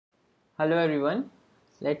Hello everyone,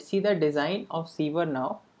 let's see the design of Seaver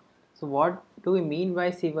now. So what do we mean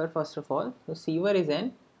by Seaver first of all? So Seaver is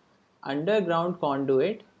an underground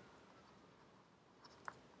conduit,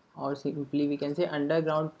 or simply we can say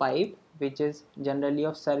underground pipe, which is generally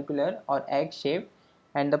of circular or egg shape,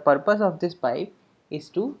 and the purpose of this pipe is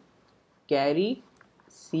to carry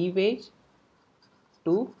sewage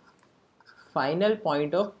to final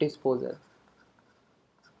point of disposal.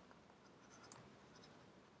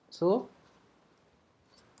 So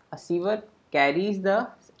a sewer carries the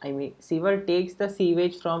sewer takes the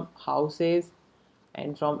sewage from houses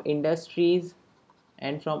and from industries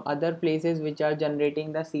and from other places which are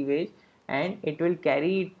generating the sewage, and it will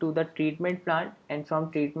carry it to the treatment plant, and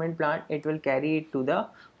from treatment plant it will carry it to the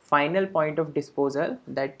final point of disposal.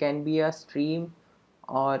 That can be a stream,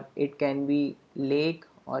 or it can be lake,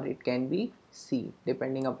 or it can be sea,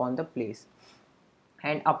 depending upon the place.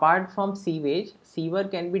 And apart from sewage, sewer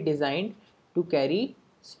can be designed to carry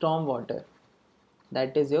storm water,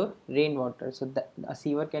 that is your rainwater. So a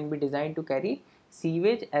sewer can be designed to carry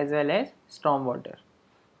sewage as well as storm water.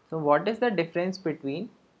 So what is the difference between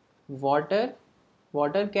water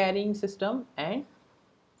carrying system and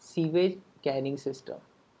sewage carrying system,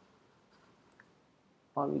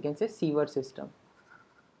 or we can say sewer system?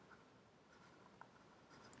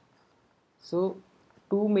 So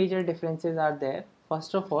two major differences are there.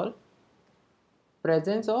 First of all,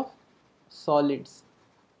 presence of solids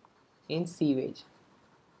in sewage.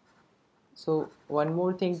 So one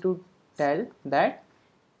more thing to tell, that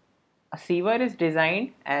a sewer is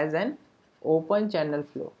designed as an open channel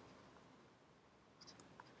flow.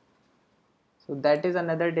 So that is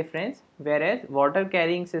another difference, whereas water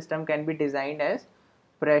carrying system can be designed as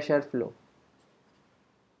pressure flow.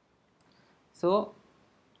 So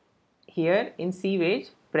here in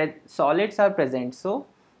sewage solids are present. So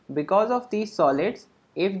because of these solids,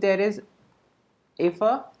 if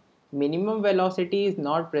a minimum velocity is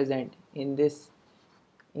not present in this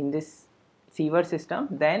sewer system,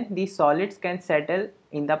 then these solids can settle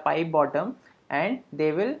in the pipe bottom, and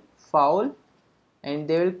they will foul, and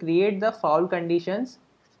they will create the foul conditions,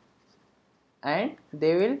 and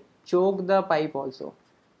they will choke the pipe also.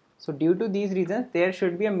 So due to these reasons, there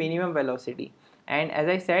should be a minimum velocity, and as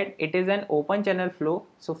I said, it is an open channel flow.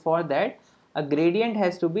 So for that, a gradient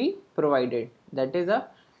has to be provided, that is a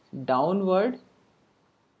downward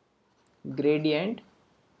gradient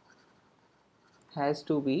has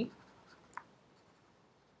to be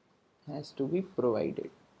provided,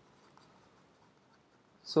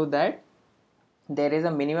 so that there is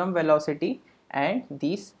a minimum velocity and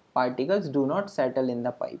these particles do not settle in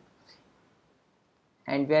the pipe.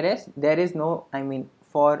 And whereas there is no,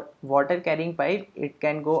 for water carrying pipe, it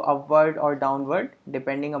can go upward or downward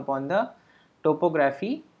depending upon the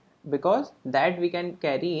topography, because that we can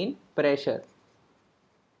carry in pressure.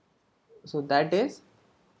 So that is,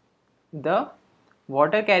 the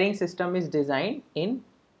water carrying system is designed in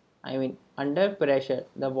under pressure.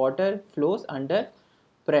 The water flows under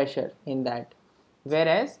pressure in that,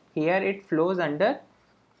 whereas here it flows under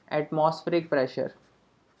atmospheric pressure,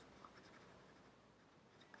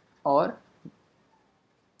 or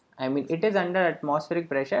it is under atmospheric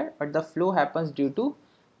pressure, but the flow happens due to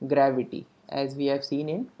gravity, as we have seen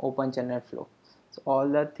in open channel flow. So all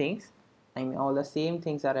the things, all the same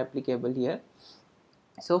things are applicable here.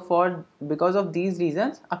 So because of these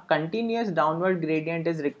reasons, a continuous downward gradient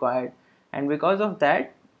is required, and because of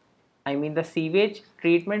that, the sewage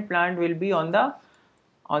treatment plant will be on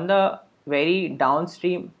the very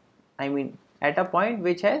downstream, at a point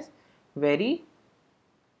which has very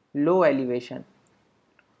low elevation,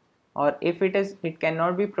 or if it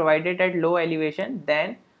cannot be provided at low elevation,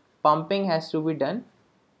 then pumping has to be done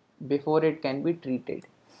before it can be treated.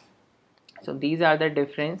 So these are the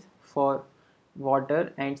difference for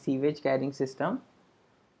water and sewage carrying system.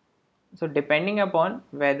 So depending upon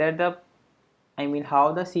whether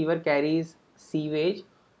how the sewer carries sewage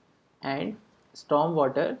and storm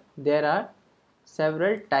water, there are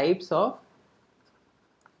several types of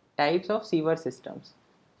sewer systems.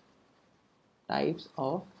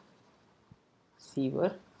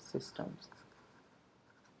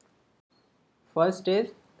 First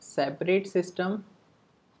is separate system,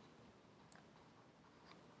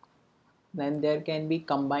 then there can be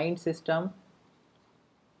combined system,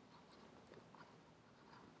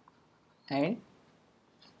 and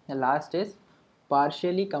the last is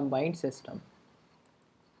partially combined system.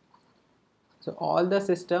 So all the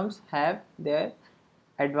systems have their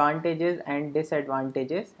advantages and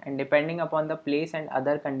disadvantages, and depending upon the place and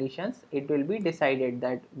other conditions, it will be decided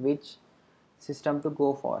that which system to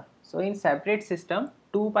go for. So in separate system,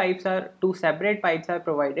 two separate pipes are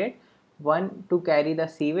provided. one to carry the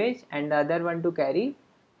sewage and the other one to carry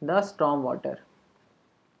the storm water.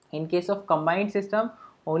 In case of combined system,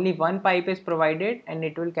 only one pipe is provided and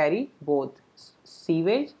it will carry both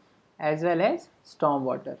sewage as well as storm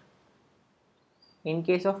water. In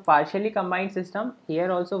case of partially combined system,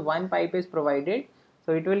 here also one pipe is provided,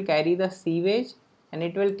 so it will carry the sewage and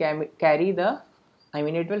it will carry the,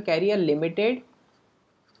 it will carry a limited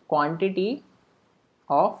quantity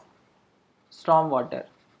of storm water.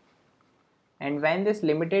 And when this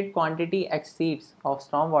limited quantity exceeds of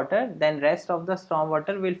storm water, then rest of the storm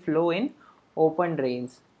water will flow in open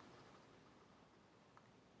drains.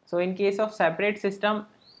 So in case of separate system,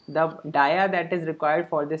 the dia that is required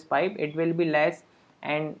for this pipe, it will be less,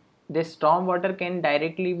 and this storm water can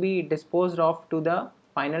directly be disposed of to the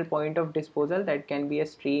final point of disposal, that can be a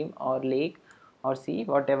stream or lake or sea,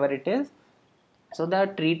 whatever it is. So the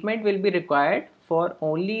treatment will be required for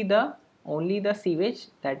only the sewage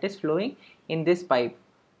that is flowing in this pipe.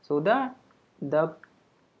 So the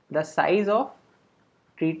size of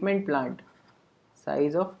treatment plant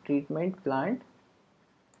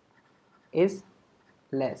is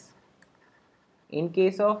less. In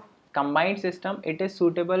case of combined system, it is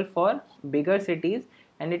suitable for bigger cities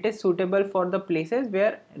and it is suitable for the places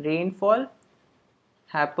where rainfall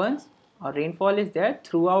happens or rainfall is there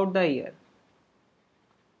throughout the year.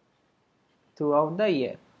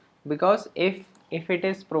 Because if it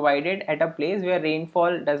is provided at a place where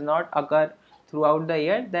rainfall does not occur throughout the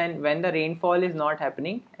year, then when the rainfall is not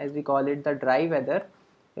happening, as we call it the dry weather,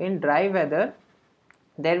 in dry weather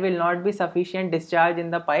there will not be sufficient discharge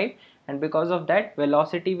in the pipe, and because of that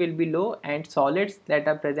velocity will be low and solids that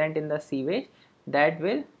are present in the sewage that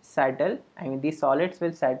will settle, these solids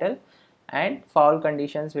will settle and foul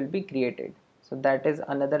conditions will be created. So that is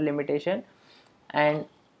another limitation. And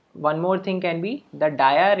one more thing can be the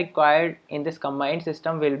dia required in this combined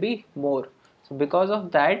system will be more. So because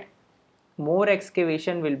of that, more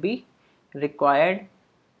excavation will be required,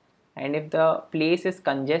 and if the place is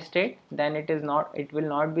congested, then it will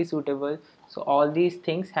not be suitable. So all these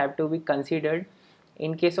things have to be considered.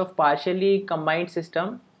 In case of partially combined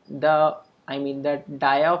system, the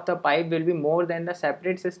dia of the pipe will be more than the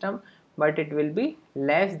separate system, but it will be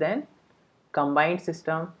less than combined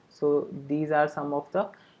system. So these are some of the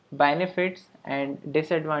benefits and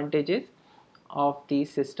disadvantages of these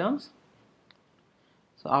systems.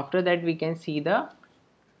 So after that we can see the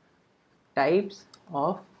types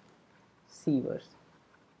of Seavers.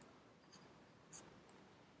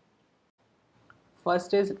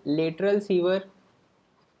 First is lateral seaver.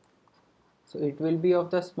 So it will be of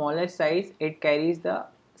the smallest size. It carries the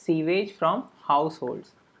sewage from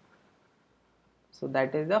households. So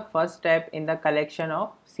that is the first step in the collection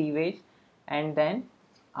of sewage, and then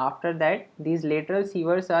after that these lateral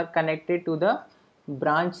sewers are connected to the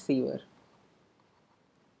branch sewer.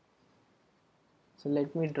 So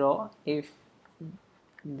let me draw. If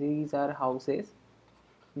these are houses,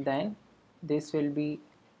 then this will be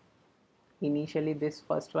initially, this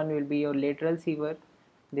first one will be your lateral sewer,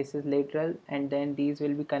 this is lateral, and then these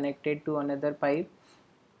will be connected to another pipe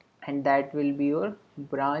and that will be your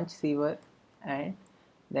branch sewer, and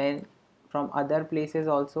then from other places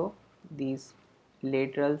also these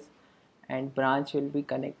laterals and branch will be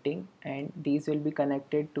connecting, and these will be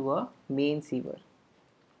connected to a main sewer.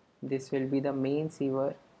 This will be the main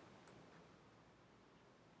sewer.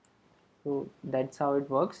 So that's how it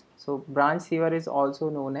works. So branch sewer is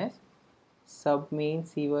also known as sub-main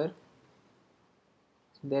sewer.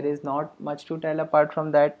 So there is not much to tell apart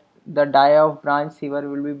from that. The dia of branch sewer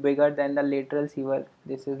will be bigger than the lateral sewer.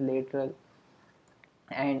 This is lateral,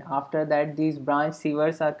 and after that these branch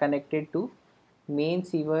sewers are connected to main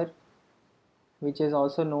sewer, which is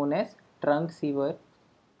also known as trunk sewer.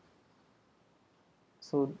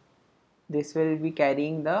 So this will be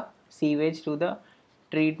carrying the sewage to the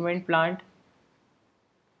treatment plant,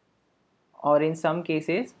 or in some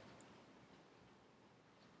cases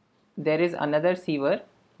there is another sewer,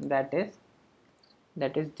 that is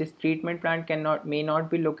this treatment plant may not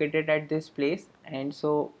be located at this place, and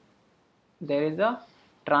so there is a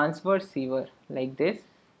transverse sewer like this.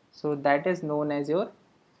 So that is known as your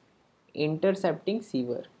intercepting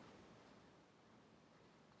sewer.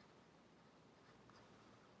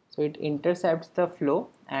 So it intercepts the flow,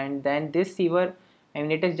 and then this sewer,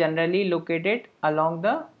 it is generally located along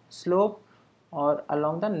the slope or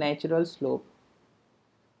along the natural slope,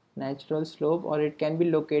 or it can be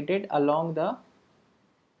located along the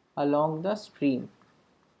stream.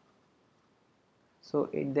 So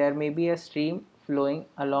there may be a stream flowing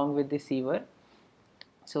along with the sewer.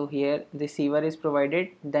 So here the sewer is provided,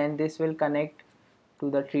 then this will connect to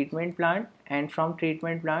the treatment plant, and from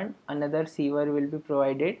treatment plant another sewer will be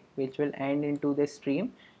provided which will end into the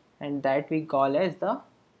stream, and that we call as the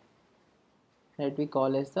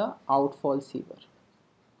outfall sewer.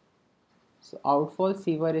 So outfall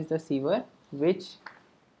sewer is the sewer which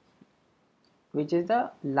is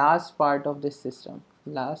the last part of this system,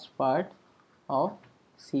 last part of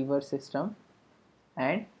sewer system,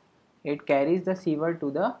 and it carries the sewer to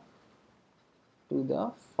the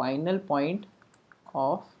final point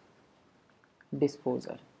of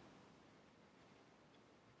disposal.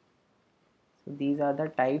 So these are the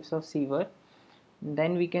types of sewer.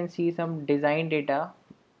 Then we can see some design data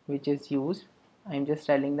which is used. I'm just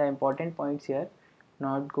telling the important points here,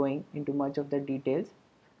 not going into much of the details.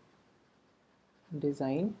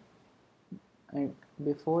 Design, and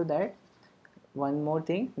before that one more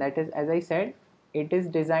thing, that is, as I said, it is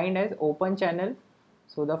designed as open channel.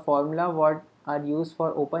 So the formula what are used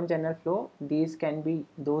for open channel flow, those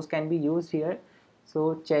can be used here.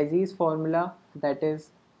 So Chassis formula, that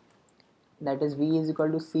is V is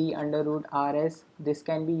equal to C under root RS, this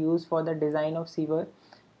can be used for the design of sewer.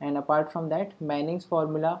 And apart from that, Manning's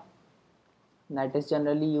formula that is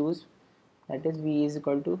generally used, that is V is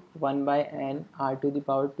equal to 1 by n r to the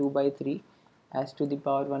power 2 by 3 s to the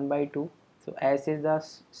power 1 by 2. So s is the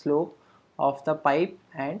slope of the pipe,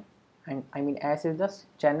 and I mean s is the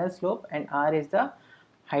channel slope, and r is the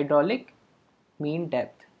hydraulic mean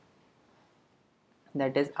depth,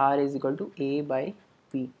 that is r is equal to a by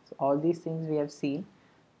p. So all these things we have seen.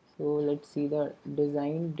 So let's see the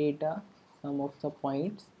design data, some of the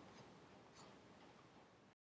points.